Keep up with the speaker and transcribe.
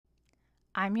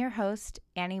I'm your host,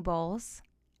 Annie Bowles,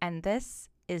 and this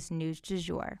is News du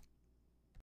Jour.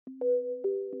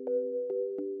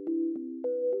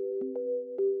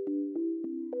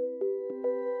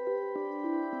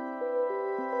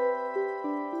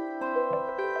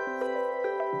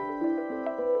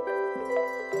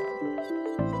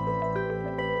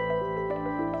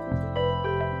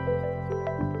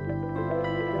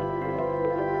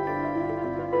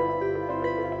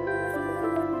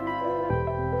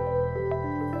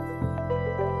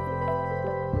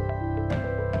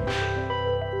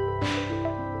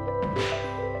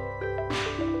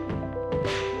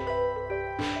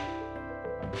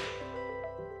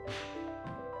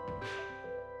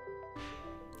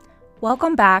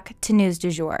 Welcome back to News du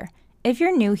Jour. If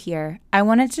you're new here, I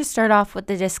wanted to start off with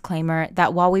the disclaimer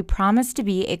that while we promise to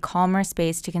be a calmer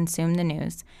space to consume the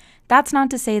news, that's not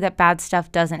to say that bad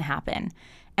stuff doesn't happen.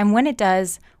 And when it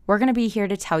does, we're going to be here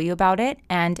to tell you about it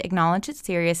and acknowledge its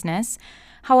seriousness.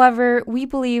 However, we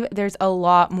believe there's a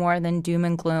lot more than doom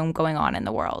and gloom going on in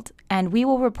the world, and we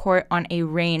will report on a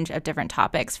range of different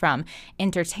topics from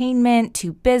entertainment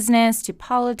to business to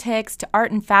politics to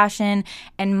art and fashion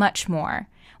and much more.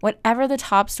 Whatever the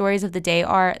top stories of the day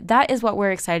are, that is what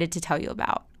we're excited to tell you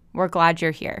about. We're glad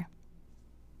you're here.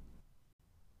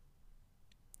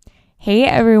 Hey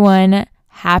everyone,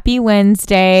 happy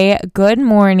Wednesday, good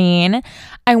morning.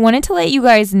 I wanted to let you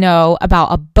guys know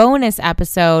about a bonus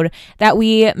episode that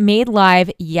we made live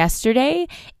yesterday.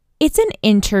 It's an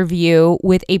interview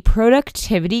with a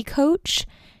productivity coach.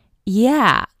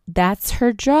 Yeah, that's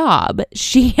her job.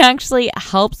 She actually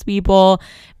helps people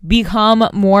become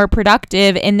more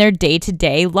productive in their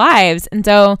day-to-day lives. And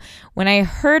so when I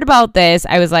heard about this,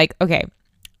 I was like, okay,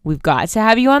 we've got to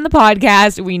have you on the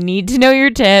podcast. We need to know your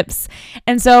tips.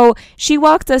 And so she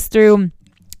walked us through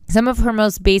some of her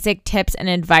most basic tips and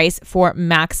advice for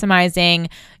maximizing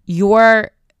your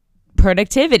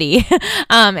productivity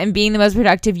and being the most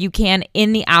productive you can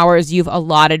in the hours you've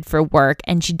allotted for work.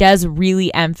 And she does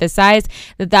really emphasize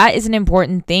that that is an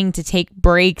important thing, to take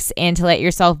breaks and to let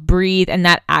yourself breathe, and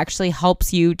that actually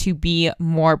helps you to be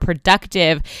more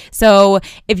productive. So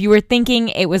if you were thinking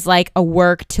it was like a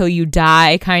work till you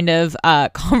die kind of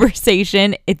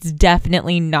conversation, it's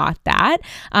definitely not that.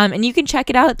 And you can check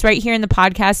it out. It's right here in the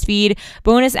podcast feed.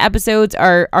 Bonus episodes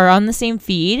are on the same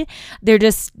feed. They're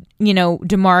just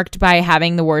demarked by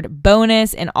having the word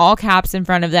bonus in all caps in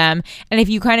front of them. And if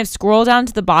you kind of scroll down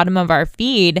to the bottom of our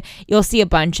feed, you'll see a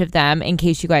bunch of them in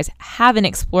case you guys haven't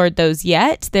explored those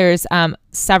yet. There's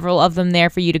several of them there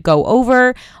for you to go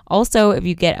over. Also, if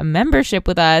you get a membership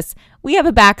with us, we have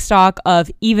a backstock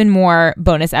of even more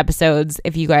bonus episodes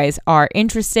if you guys are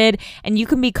interested, and you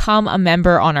can become a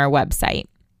member on our website.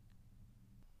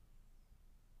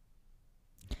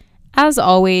 As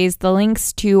always, the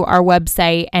links to our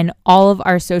website and all of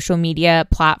our social media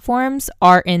platforms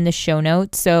are in the show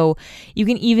notes. So you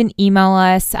can even email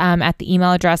us at the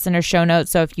email address in our show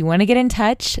notes. So if you want to get in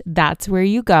touch, that's where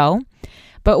you go.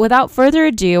 But without further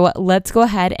ado, let's go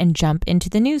ahead and jump into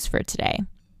the news for today.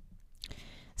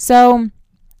 So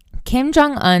Kim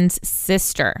Jong-un's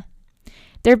sister.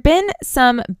 There have been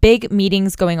some big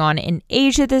meetings going on in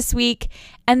Asia this week,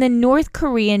 and the North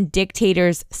Korean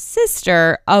dictator's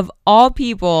sister, of all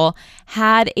people,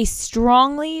 had a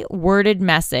strongly worded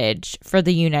message for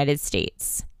the United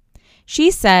States.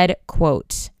 She said,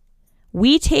 quote,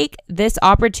 "We take this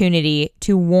opportunity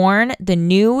to warn the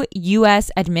new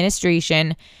U.S.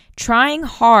 administration trying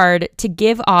hard to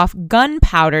give off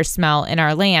gunpowder smell in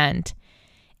our land.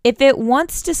 If it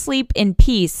wants to sleep in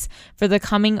peace for the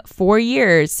coming 4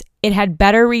 years, it had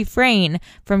better refrain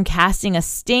from casting a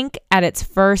stink at its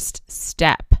first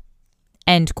step."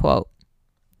 End quote.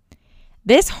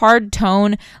 This hard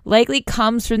tone likely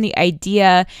comes from the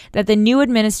idea that the new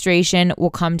administration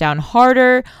will come down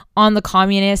harder on the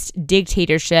communist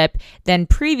dictatorship than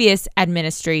previous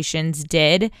administrations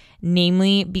did,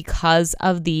 namely because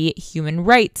of the human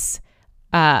rights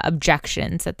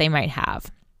objections that they might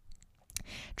have.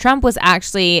 Trump was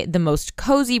actually the most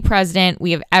cozy president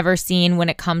we have ever seen when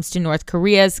it comes to North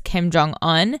Korea's Kim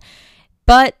Jong-un,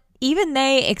 but even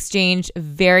they exchanged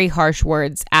very harsh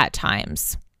words at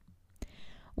times.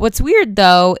 What's weird,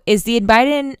 though, is the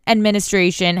Biden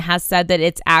administration has said that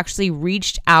it's actually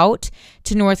reached out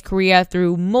to North Korea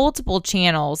through multiple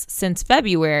channels since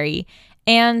February,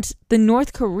 and the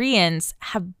North Koreans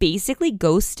have basically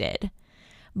ghosted.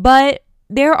 But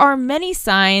there are not many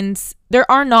signs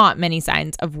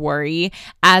of worry,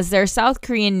 as their South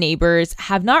Korean neighbors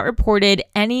have not reported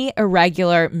any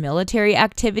irregular military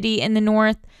activity in the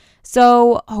north.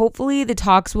 So hopefully the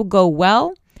talks will go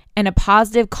well and a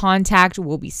positive contact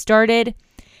will be started.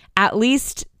 at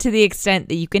least to the extent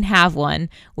that you can have one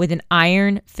with an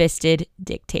iron-fisted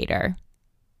dictator.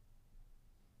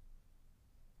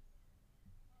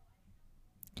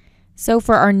 So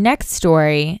for our next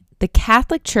story, the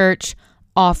Catholic Church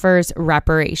offers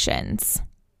reparations.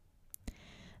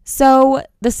 So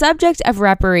the subject of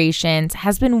reparations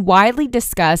has been widely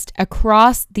discussed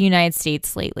across the United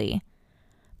States lately.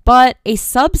 But a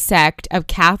subsect of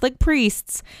Catholic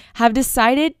priests have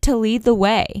decided to lead the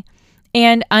way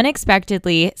and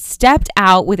unexpectedly stepped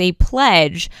out with a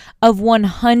pledge of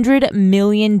 $100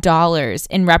 million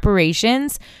in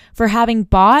reparations for having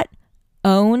bought,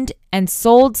 owned, and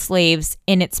sold slaves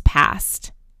in its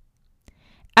past.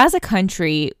 As a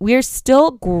country, we are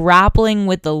still grappling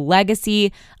with the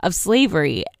legacy of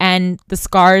slavery and the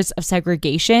scars of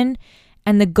segregation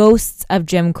and the ghosts of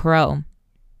Jim Crow.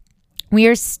 We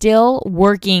are still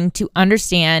working to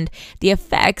understand the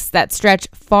effects that stretch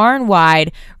far and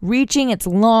wide, reaching its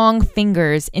long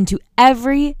fingers into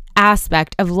every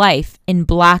aspect of life in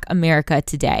Black America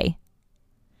today.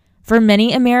 For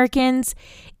many Americans,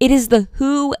 it is the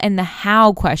who and the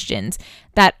how questions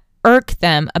that irk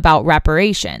them about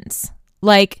reparations.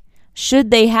 Like,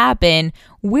 should they happen?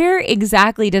 Where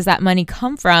exactly does that money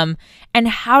come from? And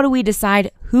how do we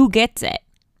decide who gets it?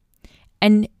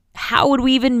 And how would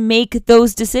we even make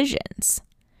those decisions?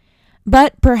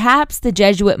 But perhaps the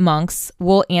Jesuit monks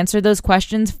will answer those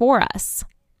questions for us.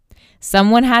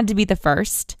 Someone had to be the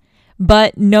first,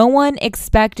 but no one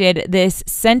expected this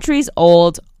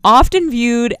centuries-old, often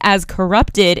viewed as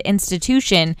corrupted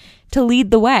institution to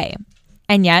lead the way.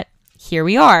 And yet, here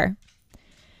we are.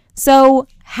 So,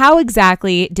 how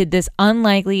exactly did this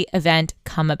unlikely event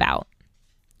come about?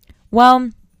 Well,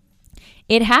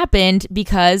 it happened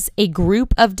because a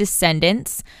group of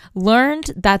descendants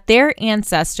learned that their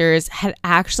ancestors had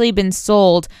actually been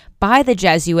sold by the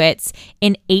Jesuits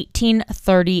in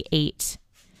 1838.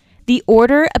 The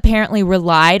order apparently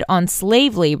relied on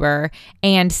slave labor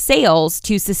and sales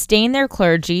to sustain their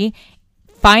clergy,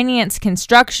 finance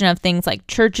construction of things like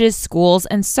churches, schools,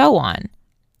 and so on.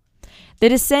 The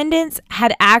descendants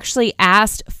had actually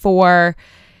asked for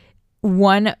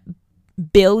 $1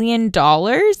 billion,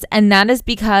 and that is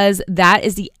because that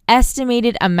is the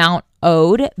estimated amount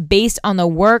owed based on the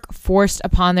work forced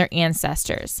upon their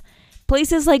ancestors.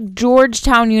 Places like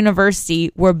Georgetown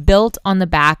University were built on the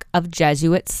back of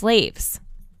Jesuit slaves.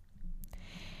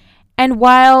 And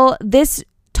while this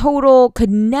total could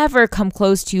never come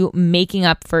close to making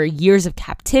up for years of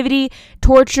captivity,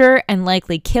 torture, and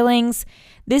likely killings,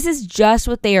 this is just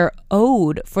what they are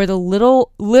owed for the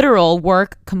literal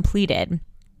work completed.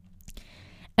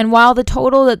 And while the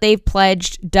total that they've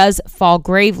pledged does fall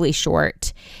gravely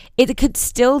short, it could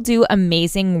still do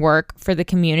amazing work for the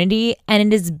community,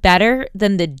 and it is better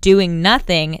than the doing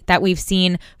nothing that we've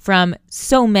seen from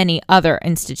so many other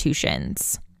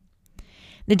institutions.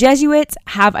 The Jesuits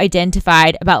have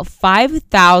identified about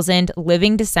 5,000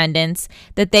 living descendants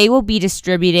that they will be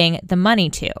distributing the money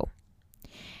to.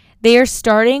 They are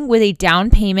starting with a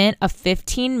down payment of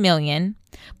 $15 million,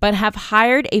 but have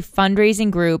hired a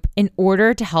fundraising group in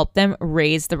order to help them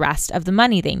raise the rest of the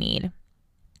money they need.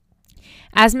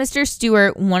 As Mr.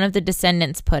 Stewart, one of the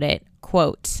descendants, put it,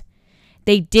 quote,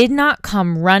 "They did not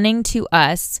come running to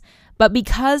us, but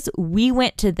because we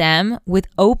went to them with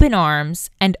open arms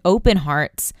and open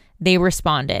hearts, they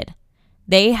responded.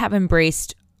 They have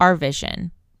embraced our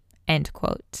vision." End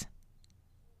quote.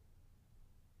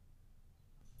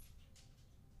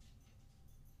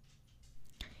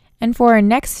 And for our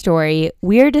next story,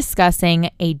 we're discussing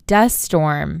a dust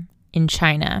storm in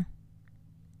China.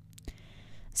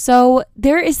 So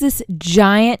there is this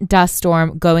giant dust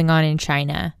storm going on in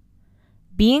China.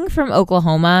 Being from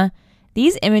Oklahoma,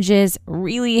 these images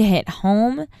really hit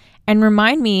home and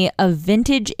remind me of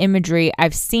vintage imagery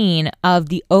I've seen of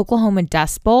the Oklahoma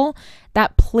Dust Bowl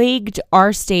that plagued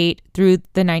our state through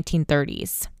the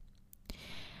 1930s.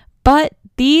 But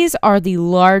these are the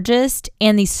largest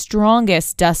and the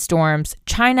strongest dust storms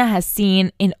China has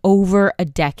seen in over a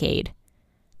decade.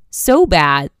 So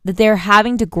bad that they're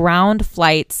having to ground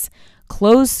flights,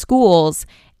 close schools,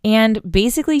 and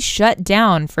basically shut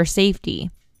down for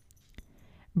safety.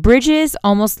 Bridges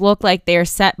almost look like they are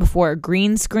set before a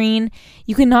green screen.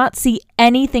 You cannot see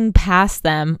anything past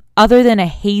them other than a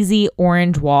hazy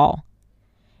orange wall.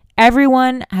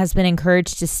 Everyone has been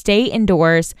encouraged to stay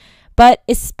indoors, but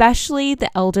especially the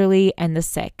elderly and the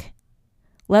sick.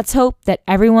 Let's hope that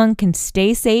everyone can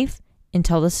stay safe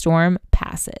until the storm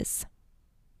passes.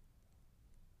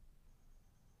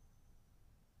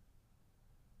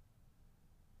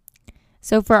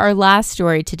 So for our last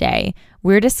story today,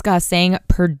 we're discussing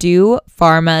Purdue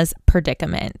Pharma's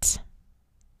predicament.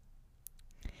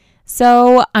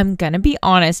 So I'm going to be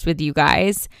honest with you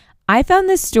guys. I found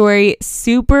this story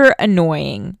super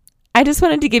annoying. I just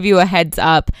wanted to give you a heads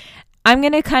up. I'm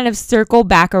going to kind of circle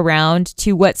back around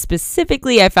to what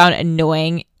specifically I found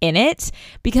annoying in it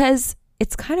because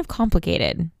it's kind of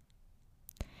complicated.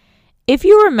 If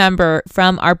you remember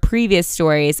from our previous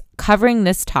stories covering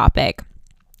this topic,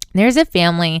 there's a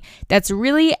family that's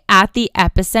really at the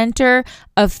epicenter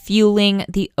of fueling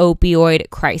the opioid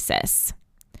crisis.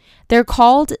 They're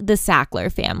called the Sackler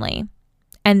family,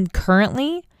 and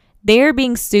currently they're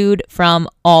being sued from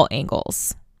all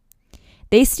angles.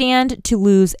 They stand to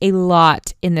lose a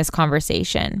lot in this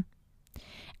conversation.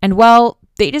 And well,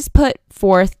 they just put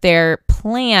forth their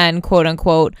plan, quote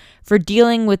unquote, for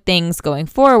dealing with things going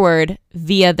forward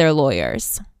via their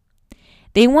lawyers.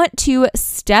 They want to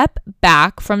step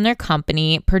back from their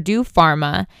company, Purdue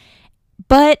Pharma,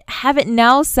 but have it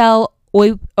now sell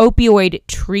opioid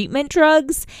treatment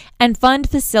drugs and fund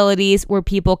facilities where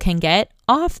people can get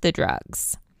off the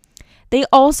drugs. They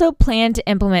also plan to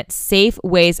implement safe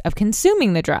ways of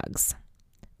consuming the drugs.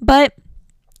 But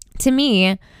to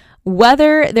me,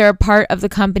 whether they're a part of the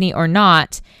company or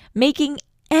not, making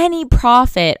any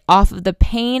profit off of the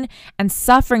pain and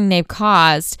suffering they've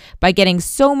caused by getting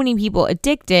so many people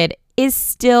addicted is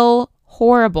still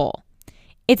horrible.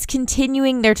 It's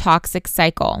continuing their toxic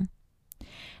cycle.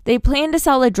 They plan to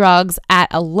sell the drugs at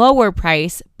a lower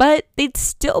price, but they'd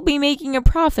still be making a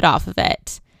profit off of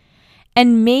it.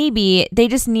 And maybe they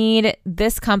just need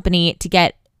this company to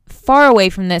get far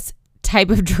away from this type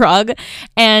of drug,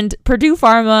 and Purdue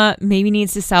Pharma maybe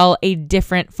needs to sell a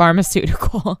different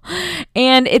pharmaceutical.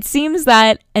 And it seems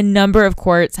that a number of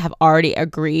courts have already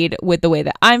agreed with the way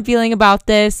that I'm feeling about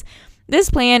this. This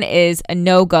plan is a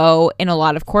no-go in a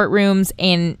lot of courtrooms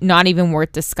and not even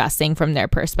worth discussing from their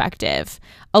perspective.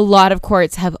 A lot of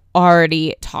courts have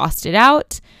already tossed it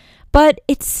out, but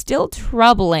it's still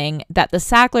troubling that the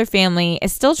Sackler family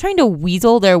is still trying to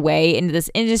weasel their way into this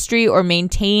industry or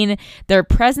maintain their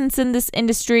presence in this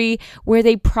industry where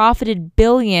they profited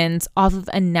billions off of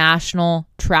a national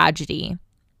tragedy.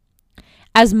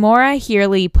 As Maura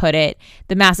Healey put it,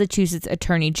 the Massachusetts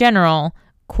Attorney General,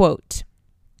 quote,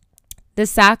 "The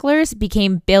Sacklers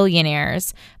became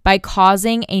billionaires by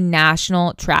causing a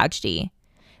national tragedy.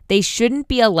 They shouldn't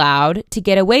be allowed to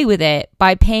get away with it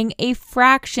by paying a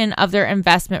fraction of their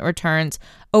investment returns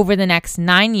over the next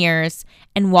 9 years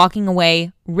and walking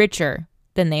away richer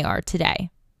than they are today."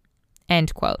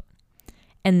 End quote.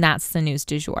 And that's the news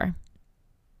du jour.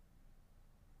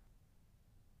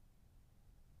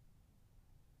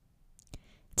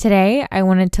 Today, I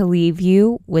wanted to leave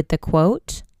you with the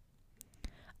quote,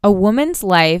 "A woman's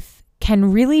life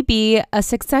can really be a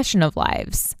succession of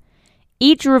lives,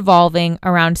 each revolving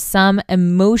around some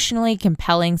emotionally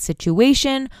compelling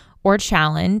situation or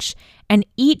challenge, and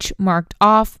each marked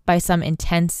off by some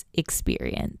intense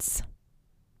experience."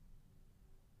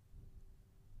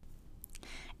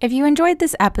 If you enjoyed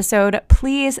this episode,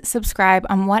 please subscribe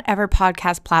on whatever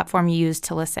podcast platform you use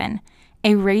to listen.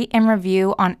 A rate and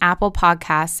review on Apple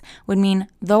Podcasts would mean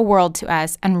the world to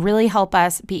us and really help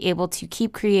us be able to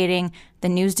keep creating the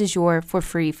news du jour for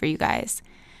free for you guys.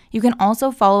 You can also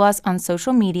follow us on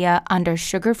social media under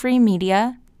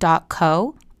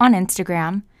sugarfreemedia.co on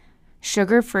Instagram,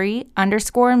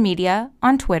 sugarfree_media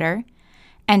on Twitter,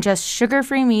 and just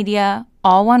sugarfreemedia,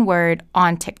 all one word,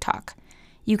 on TikTok.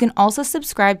 You can also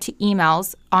subscribe to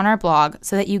emails on our blog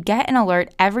so that you get an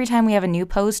alert every time we have a new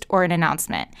post or an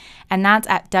announcement, and that's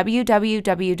at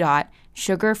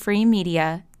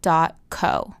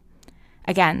www.sugarfreemedia.co.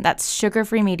 Again, that's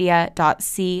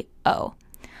sugarfreemedia.co.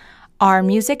 Our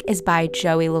music is by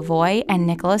Joey Lavoie and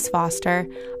Nicholas Foster.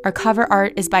 Our cover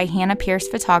art is by Hannah Pierce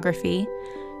Photography.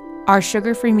 Our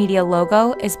Sugar Free Media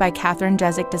logo is by Catherine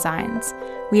Jezik Designs.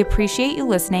 We appreciate you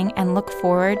listening and look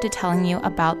forward to telling you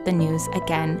about the news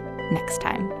again next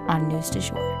time on News du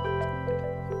Jour.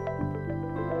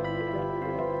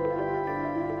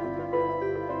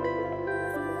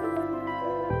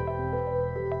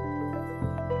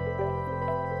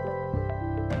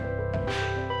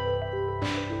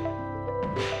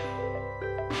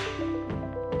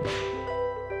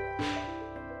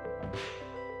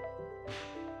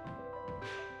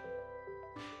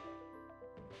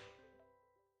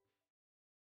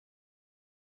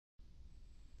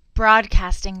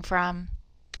 Broadcasting from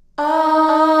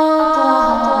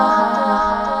Oklahoma.